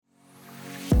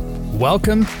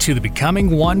Welcome to the Becoming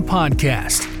One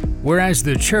podcast, where as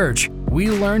the church,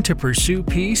 we learn to pursue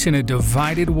peace in a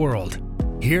divided world.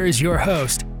 Here is your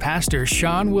host, Pastor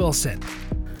Sean Wilson.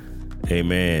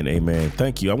 Amen. Amen.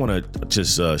 Thank you. I want to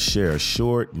just share a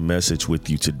short message with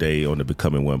you today on the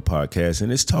Becoming One podcast.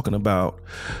 And it's talking about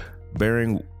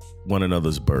bearing one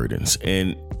another's burdens.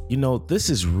 And, you know,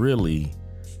 this is really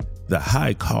the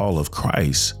high call of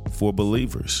Christ for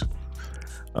believers.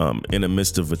 In the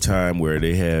midst of a time where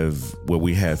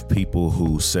we have people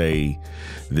who say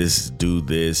do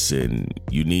this and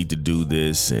you need to do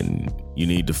this and you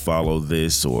need to follow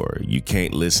this, or you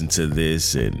can't listen to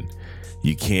this and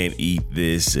you can't eat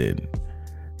this. And,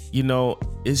 you know,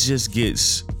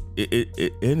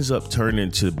 it ends up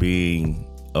turning to being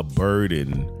a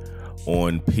burden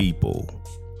on people.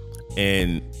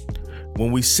 And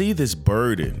when we see this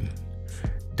burden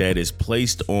that is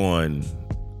placed on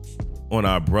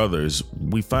our brothers,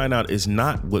 we find out it's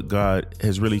not what God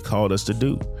has really called us to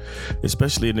do,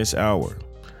 especially in this hour.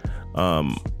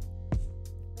 I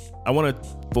want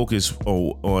to focus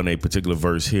on a particular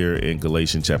verse here in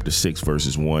Galatians chapter 6,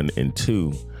 verses 1 and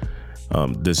 2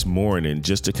 this morning,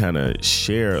 just to kind of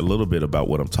share a little bit about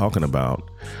what I'm talking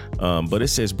about. But it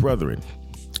says, "Brethren,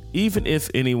 even if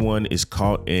anyone is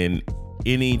caught in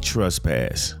any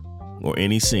trespass or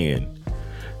any sin,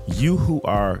 you who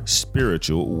are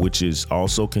spiritual, which is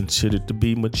also considered to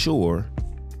be mature,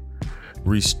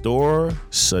 restore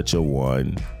such a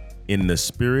one in the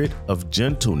spirit of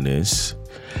gentleness,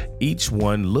 each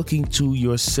one looking to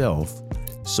yourself,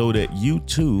 so that you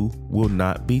too will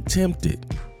not be tempted."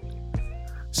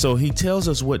 So he tells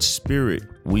us what spirit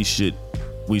we should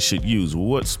use. Well,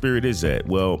 what spirit is that?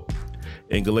 Well,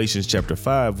 in Galatians chapter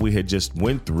 5, we had just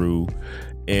went through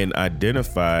and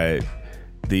identified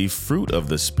the fruit of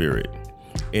the Spirit.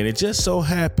 And it just so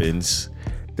happens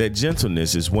that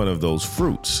gentleness is one of those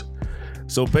fruits.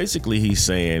 So basically he's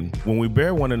saying when we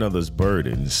bear one another's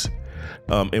burdens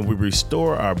and we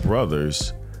restore our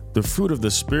brothers, the fruit of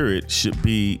the Spirit should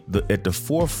be at the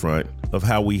forefront of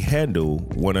how we handle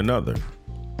one another.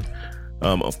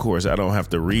 Of course, I don't have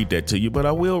to read that to you, but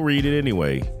I will read it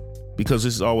anyway, because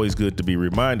it's always good to be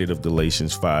reminded of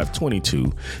Galatians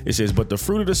 5:22. It says, "But the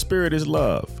fruit of the Spirit is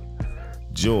love,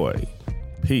 joy,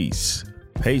 peace,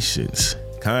 patience,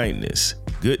 kindness,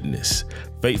 goodness,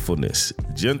 faithfulness,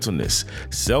 gentleness,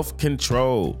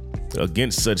 self-control.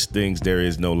 Against such things there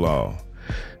is no law.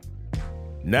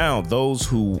 Now those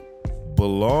who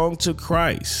belong to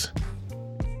Christ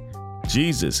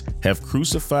Jesus have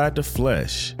crucified the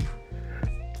flesh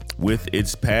with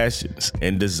its passions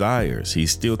and desires."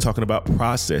 He's still talking about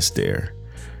process there.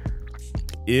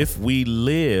 "If we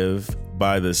live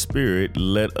by the Spirit,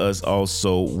 let us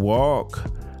also walk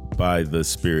by the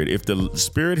Spirit." If the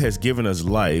Spirit has given us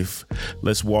life,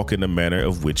 let's walk in the manner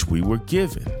of which we were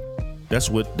given. That's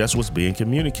what's being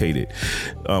communicated.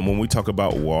 When we talk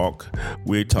about walk,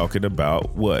 we're talking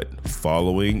about what?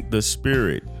 Following the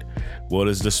Spirit. What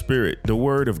is the Spirit? The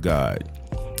Word of God.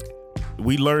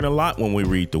 We learn a lot when we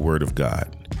read the Word of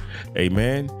God.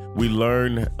 Amen. We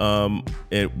learn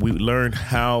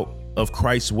how of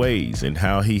Christ's ways and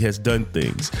how he has done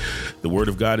things. The Word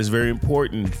of God is very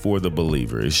important for the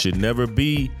believer. It should never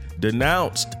be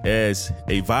denounced as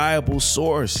a viable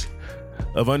source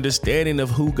of understanding of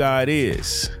who God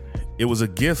is. It was a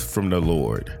gift from the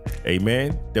Lord,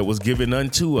 amen, that was given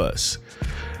unto us.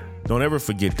 Don't ever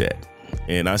forget that.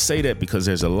 And I say that because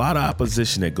there's a lot of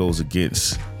opposition that goes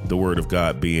against the Word of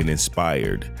God being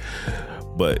inspired.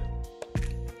 But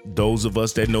those of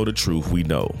us that know the truth, we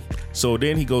know. So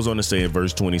then he goes on to say in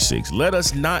verse 26, "Let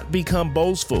us not become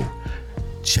boastful,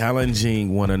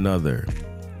 challenging one another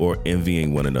or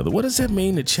envying one another." What does that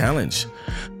mean, to challenge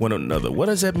one another? What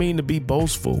does that mean to be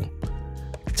boastful?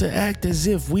 To act as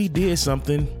if we did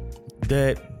something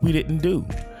that we didn't do.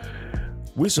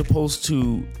 We're supposed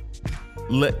to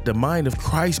let the mind of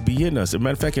Christ be in us. As a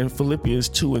matter of fact, in Philippians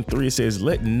 2:3, it says,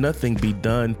 "Let nothing be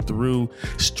done through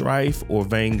strife or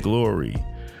vainglory,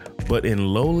 but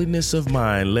in lowliness of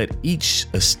mind, let each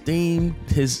esteem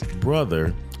his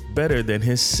brother better than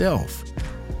himself."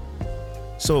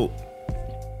 So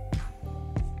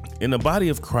in the body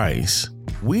of Christ,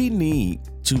 we need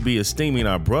to be esteeming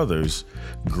our brothers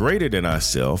greater than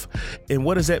ourselves. And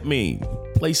what does that mean?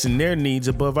 Placing their needs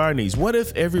above our needs. What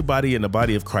if everybody in the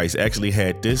body of Christ actually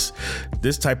had this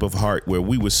type of heart where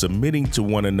we were submitting to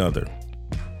one another?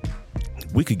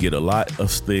 We could get a lot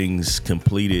of things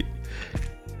completed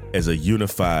as a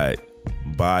unified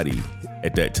body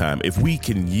at that time if we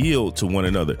can yield to one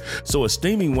another. So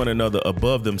esteeming one another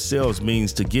above themselves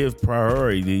means to give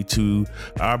priority to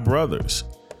our brothers.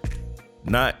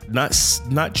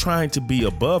 Not trying to be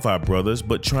above our brothers,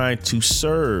 but trying to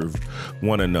serve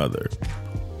one another.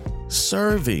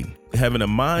 Serving, having a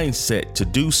mindset to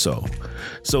do so.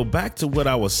 So back to what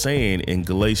I was saying in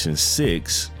Galatians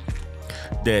 6,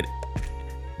 that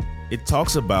it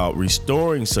talks about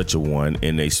restoring such a one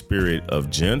in a spirit of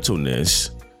gentleness,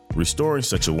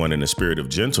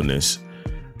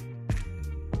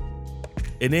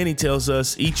 And then he tells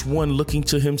us each one looking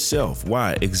to himself.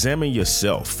 Why? Examine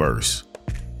yourself first,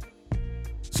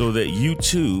 so that you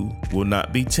too will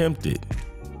not be tempted.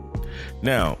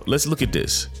 Now, let's look at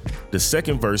this. The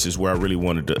second verse is where I really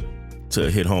wanted to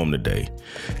hit home today.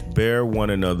 Bear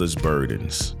one another's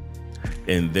burdens,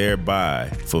 and thereby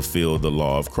fulfill the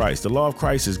law of Christ. The law of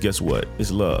Christ is, guess what?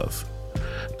 It's love.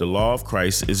 The law of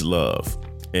Christ is love.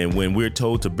 And when we're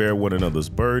told to bear one another's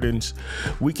burdens,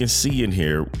 we can see in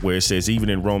here where it says, even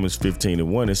in Romans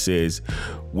 15:1, it says,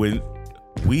 when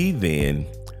we then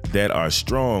that are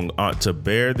strong ought to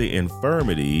bear the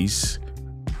infirmities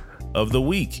of the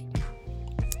weak.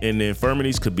 And the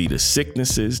infirmities could be the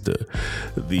sicknesses, the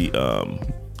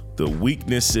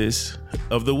weaknesses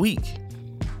of the weak,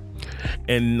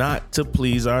 and not to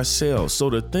please ourselves. So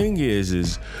the thing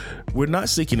is we're not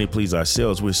seeking to please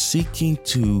ourselves. We're seeking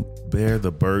to bear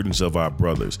the burdens of our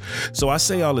brothers. So I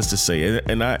say all this to say,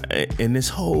 and this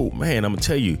whole, man, I'm gonna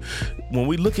tell you, when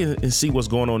we look at and see what's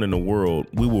going on in the world,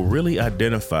 we will really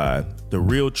identify the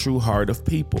real true heart of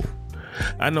people.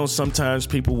 I know sometimes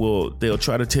they'll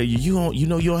try to tell you, you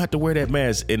don't have to wear that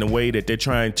mask, in a way that they're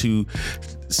trying to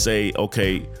say,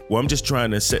 okay, well, I'm just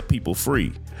trying to set people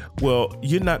free. Well,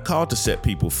 you're not called to set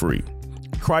people free.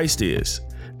 Christ is.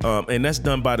 And that's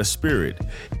done by the Spirit.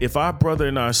 If our brother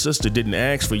and our sister didn't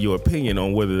ask for your opinion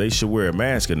on whether they should wear a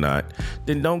mask or not,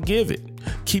 then don't give it.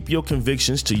 Keep your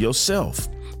convictions to yourself.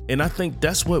 And I think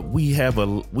that's what we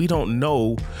don't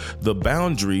know the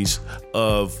boundaries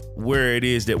of where it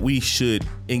is that we should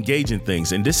engage in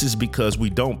things. And this is because we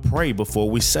don't pray before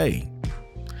we say.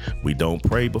 We don't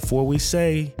pray before we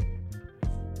say.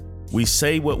 We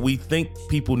say what we think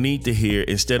people need to hear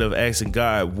instead of asking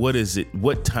God, what is it?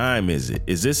 What time is it?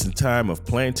 Is this a time of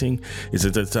planting? Is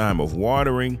it a time of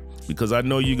watering? Because I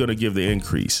know you're going to give the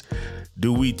increase.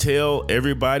 Do we tell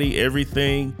everybody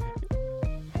everything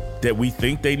that we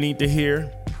think they need to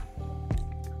hear?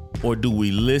 Or do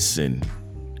we listen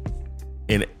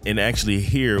and actually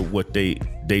hear what they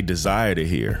desire to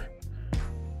hear?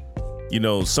 You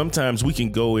know, sometimes we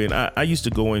can go in. I used to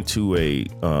go into a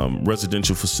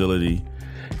residential facility,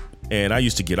 and I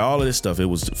used to get all of this stuff. It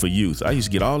was for youth. I used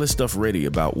to get all this stuff ready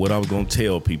about what I was going to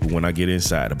tell people when I get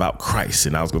inside about Christ.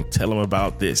 And I was going to tell them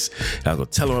about this. I was going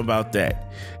to tell them about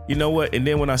that. You know what? And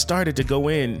then when I started to go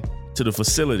in to the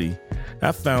facility,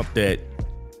 I found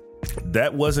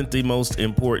that wasn't the most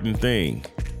important thing.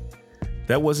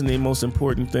 That wasn't the most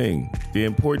important thing. The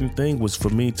important thing was for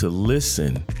me to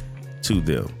listen to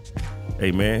them.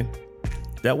 Amen.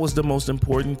 That was the most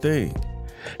important thing.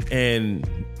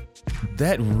 And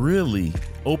that really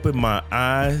opened my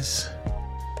eyes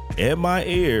and my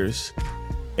ears,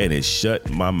 and it shut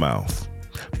my mouth.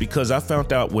 Because I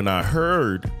found out when I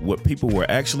heard what people were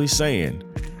actually saying,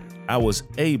 I was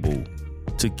able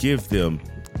to give them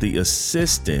the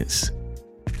assistance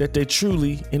that they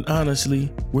truly and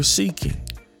honestly were seeking.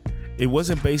 It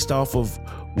wasn't based off of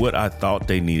what I thought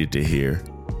they needed to hear,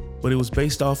 but it was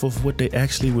based off of what they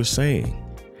actually were saying.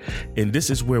 And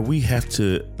this is where we have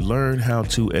to learn how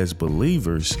to, as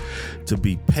believers, to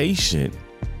be patient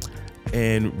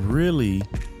and really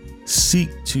seek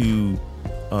to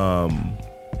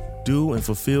do and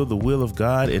fulfill the will of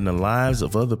God in the lives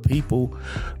of other people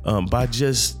by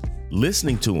just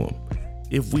listening to them.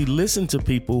 If we listen to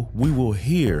people, we will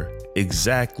hear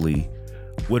exactly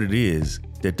what it is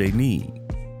that they need.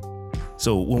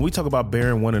 So when we talk about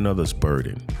bearing one another's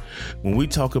burden, when we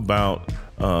talk about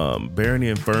bearing the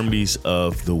infirmities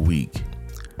of the weak,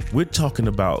 we're talking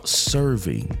about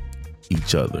serving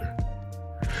each other.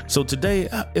 So today,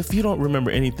 if you don't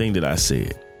remember anything that I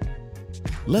said,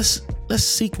 let's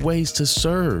seek ways to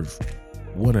serve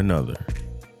one another.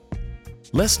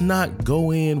 Let's not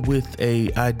go in with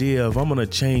a idea of I'm going to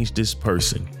change this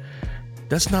person.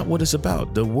 That's not what it's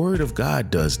about. The Word of God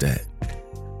does that.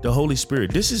 The Holy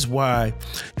Spirit. This is why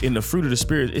in the fruit of the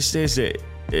Spirit, it says that,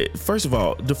 first of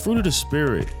all, the fruit of the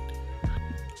Spirit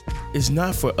is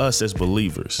not for us as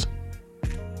believers.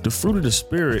 The fruit of the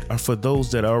Spirit are for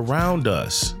those that are around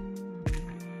us.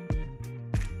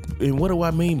 And what do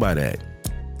I mean by that?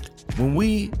 When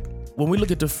we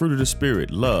look at the fruit of the Spirit,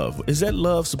 love, is that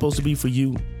love supposed to be for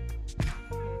you?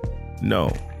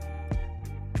 No.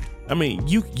 I mean,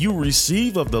 you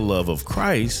receive of the love of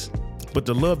Christ, but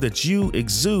the love that you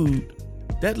exude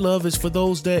That love is for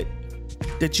those that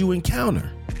you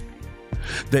encounter.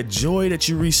 That joy that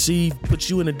you receive puts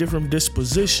you in a different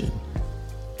disposition.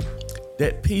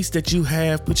 That peace that you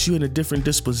have puts you in a different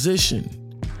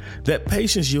disposition. That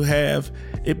patience you have,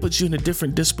 it puts you in a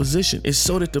different disposition. It's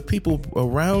so that the people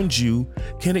around you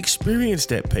can experience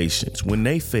that patience when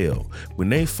they fail, when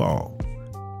they fall.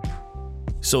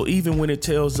 So even when it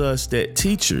tells us that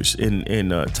teachers in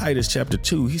Titus chapter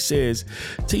 2, he says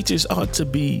teachers ought to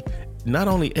be not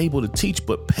only able to teach,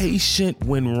 but patient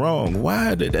when wrong.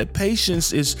 Why? That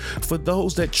patience is for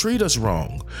those that treat us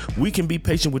wrong. We can be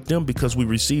patient with them because we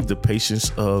receive the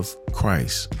patience of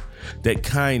Christ. That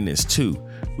kindness too.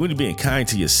 When you're being kind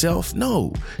to yourself,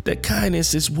 no, that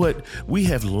kindness is what we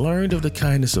have learned of the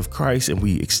kindness of Christ, and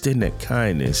we extend that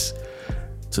kindness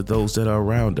to those that are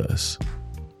around us.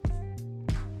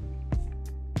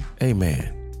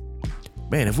 Amen.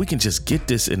 Man, if we can just get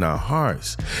this in our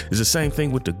hearts, it's the same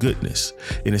thing with the goodness,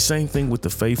 and the same thing with the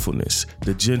faithfulness,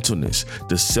 the gentleness,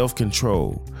 the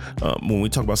self-control. When we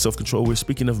talk about self-control, we're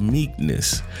speaking of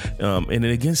meekness. And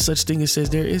against such thing, it says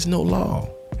there is no law.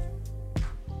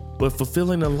 But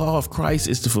fulfilling the law of Christ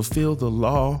is to fulfill the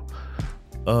law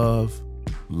of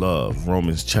love.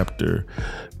 Romans chapter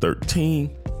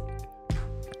 13.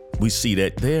 We see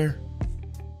that there.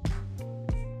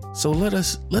 So let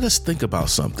us think about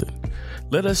something.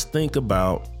 Let us think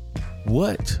about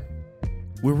what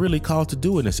we're really called to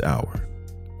do in this hour.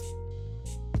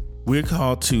 We're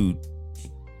called to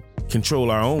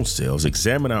control our own selves,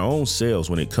 examine our own selves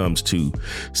when it comes to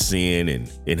sin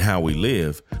and how we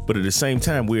live. But at the same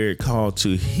time, we're called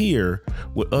to hear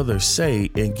what others say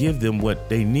and give them what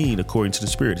they need according to the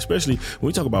Spirit. Especially when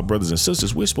we talk about brothers and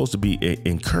sisters, we're supposed to be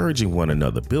encouraging one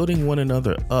another, building one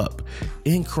another up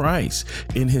in Christ,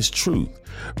 in his truth,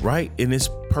 right? And it's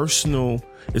a personal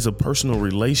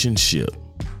relationship.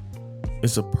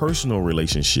 It's a personal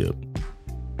relationship.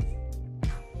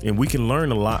 And we can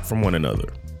learn a lot from one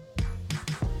another.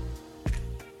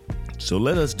 So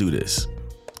let us do this.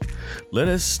 Let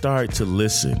us start to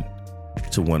listen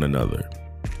to one another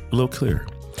a little clearer.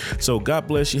 So God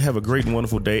bless you. Have a great and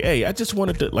wonderful day. Hey, I just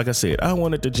wanted to, like I said, I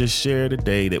wanted to just share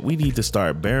today that we need to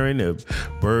start bearing the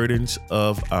burdens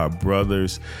of our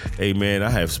brothers. Amen. I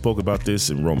have spoke about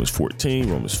this in Romans 14,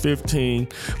 Romans 15.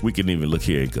 We can even look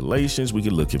here in Galatians. We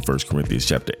can look in 1 Corinthians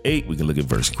chapter 8. We can look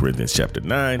at 1 Corinthians chapter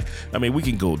 9. I mean, we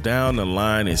can go down the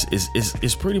line.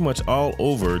 It's pretty much all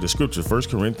over the scripture. 1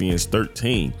 Corinthians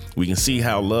 13. We can see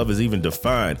how love is even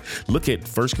defined. Look at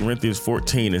 1 Corinthians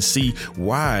 14 and see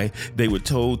why they were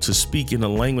told to speak in a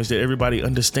language that everybody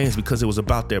understands, because it was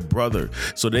about their brother.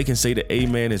 So they can say the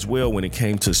amen as well when it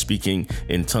came to speaking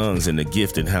in tongues and the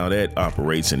gift and how that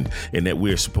operates, and that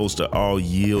we're supposed to all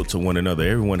yield to one another.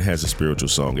 Everyone has a spiritual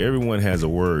song. Everyone has a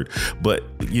word, but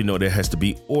there has to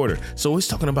be order. So it's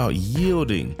talking about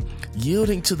yielding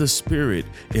to the Spirit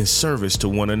in service to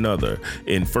one another.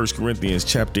 In 1 Corinthians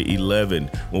chapter 11,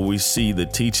 when we see the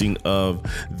teaching of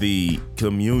the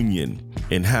communion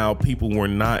and how people were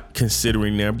not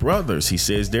considering their brothers, he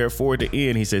says, therefore, at the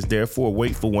end, he says, therefore,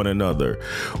 wait for one another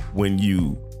when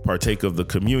you partake of the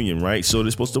communion, right? So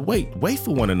they're supposed to wait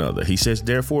for one another. He says,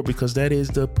 therefore, because that is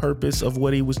the purpose of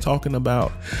what he was talking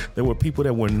about. There were people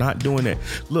that were not doing that.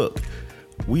 Look,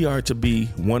 we are to be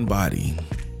one body,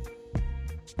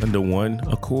 under one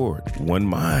accord, one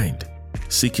mind,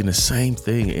 seeking the same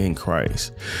thing in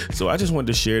Christ. So I just wanted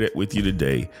to share that with you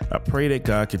today. I pray that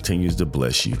God continues to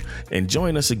bless you, and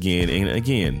join us again. And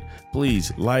again,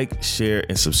 please like, share,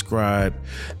 and subscribe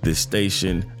this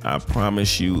station. I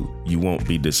promise you won't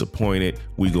be disappointed.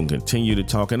 We're going to continue to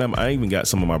talk. And I even got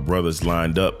some of my brothers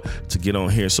lined up to get on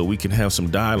here so we can have some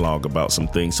dialogue about some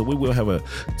things. So we will have a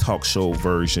talk show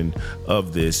version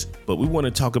of this, but we want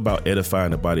to talk about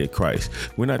edifying the body of Christ.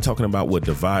 We're not talking about what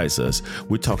divides us.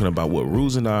 We're talking about what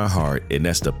rules in our heart, and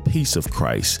that's the peace of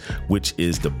Christ, which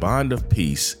is the bond of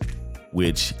peace,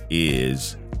 which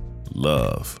is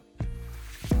love.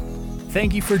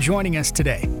 Thank you for joining us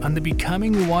today on the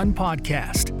Becoming One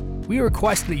podcast. We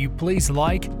request that you please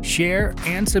like, share,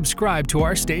 and subscribe to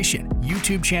our station,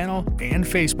 YouTube channel, and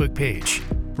Facebook page.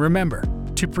 Remember,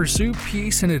 to pursue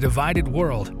peace in a divided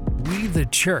world, we, the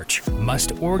church,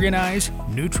 must organize,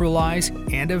 neutralize,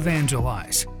 and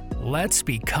evangelize. Let's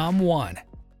become one.